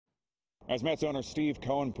As Mets owner Steve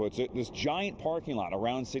Cohen puts it, this giant parking lot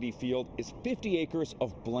around Citi Field is 50 acres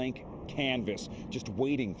of blank canvas, just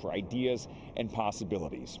waiting for ideas and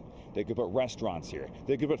possibilities. They could put restaurants here.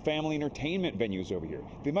 They could put family entertainment venues over here.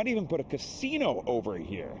 They might even put a casino over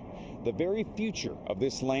here. The very future of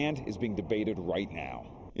this land is being debated right now.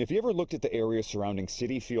 If you ever looked at the area surrounding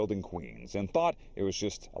Citi Field in Queens and thought it was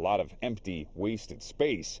just a lot of empty, wasted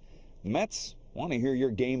space, the Mets want to hear your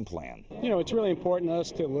game plan. It's really important to us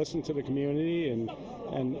to listen to the community and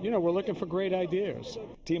we're looking for great ideas.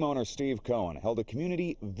 Team owner Steve Cohen held a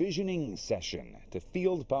community visioning session to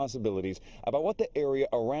field possibilities about what the area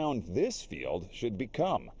around this field should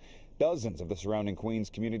become. Dozens of the surrounding Queens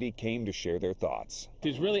community came to share their thoughts.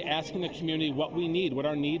 He's really asking the community what we need, what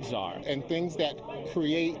our needs are. And things that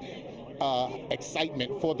create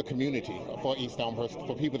excitement for the community, for East Elmhurst,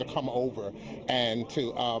 for people to come over and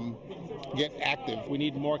to get active. We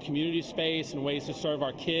need more community space and ways to serve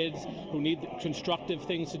our kids who need constructive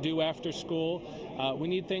things to do after school. We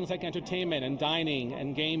need things like entertainment and dining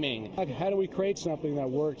and gaming. How do we create something that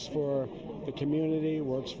works for the community,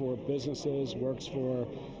 works for businesses,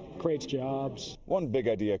 creates jobs? One big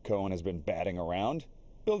idea Cohen has been batting around,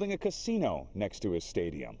 building a casino next to his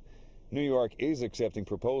stadium. New York is accepting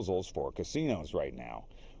proposals for casinos right now.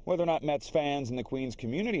 Whether or not Mets fans in the Queens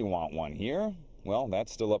community want one here, well,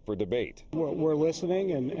 that's still up for debate. We're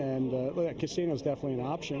listening, and casino is definitely an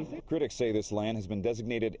option. Critics say this land has been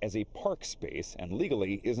designated as a park space and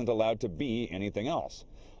legally isn't allowed to be anything else.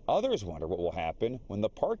 Others wonder what will happen when the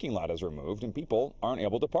parking lot is removed and people aren't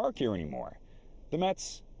able to park here anymore. The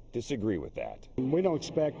Mets disagree with that. We don't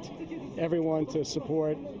expect everyone to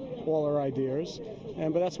support all our ideas,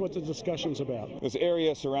 but that's what the discussion's about. This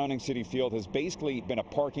area surrounding Citi Field has basically been a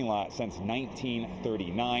parking lot since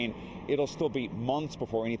 1939. It'll still be months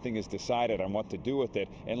before anything is decided on what to do with it,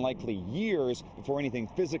 and likely years before anything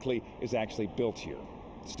physically is actually built here.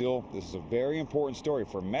 Still, this is a very important story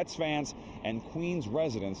for Mets fans and Queens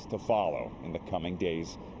residents to follow in the coming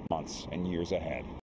days, months, and years ahead.